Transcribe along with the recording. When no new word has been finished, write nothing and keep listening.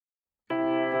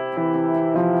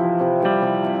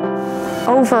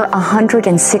Over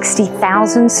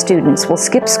 160,000 students will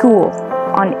skip school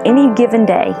on any given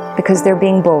day because they're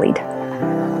being bullied.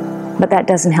 But that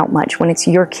doesn't help much when it's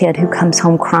your kid who comes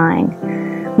home crying,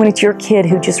 when it's your kid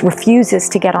who just refuses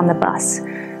to get on the bus,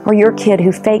 or your kid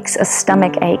who fakes a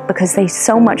stomach ache because they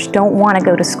so much don't want to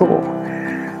go to school.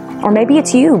 Or maybe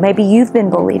it's you, maybe you've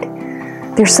been bullied.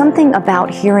 There's something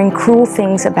about hearing cruel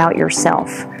things about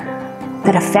yourself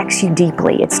that affects you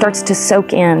deeply. It starts to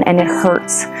soak in and it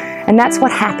hurts. And that's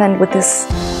what happened with this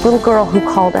little girl who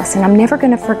called us, and I'm never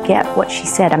going to forget what she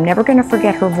said. I'm never going to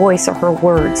forget her voice or her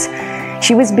words.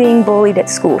 She was being bullied at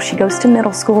school. She goes to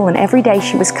middle school, and every day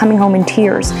she was coming home in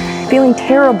tears, feeling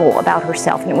terrible about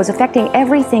herself, and it was affecting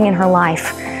everything in her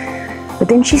life. But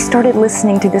then she started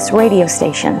listening to this radio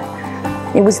station.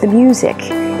 It was the music,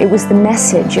 it was the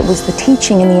message, it was the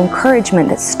teaching and the encouragement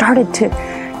that started to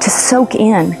soak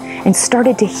in and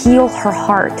started to heal her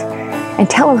heart and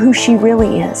tell her who she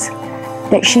really is,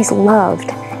 that she's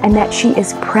loved and that she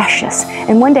is precious.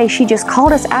 And one day she just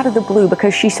called us out of the blue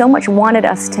because she so much wanted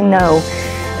us to know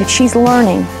that she's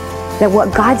learning that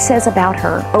what God says about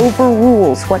her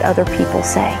overrules what other people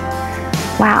say.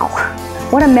 Wow,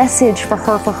 what a message for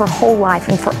her whole life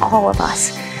and for all of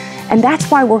us. And that's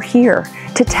why we're here,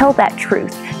 to tell that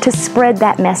truth, to spread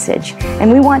that message.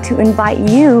 And we want to invite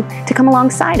you to come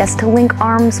alongside us, to link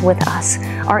arms with us.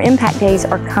 Our Impact Days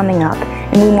are coming up,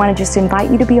 and we want to just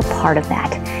invite you to be a part of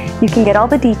that. You can get all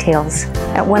the details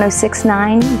at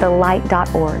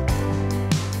 1069thelight.org.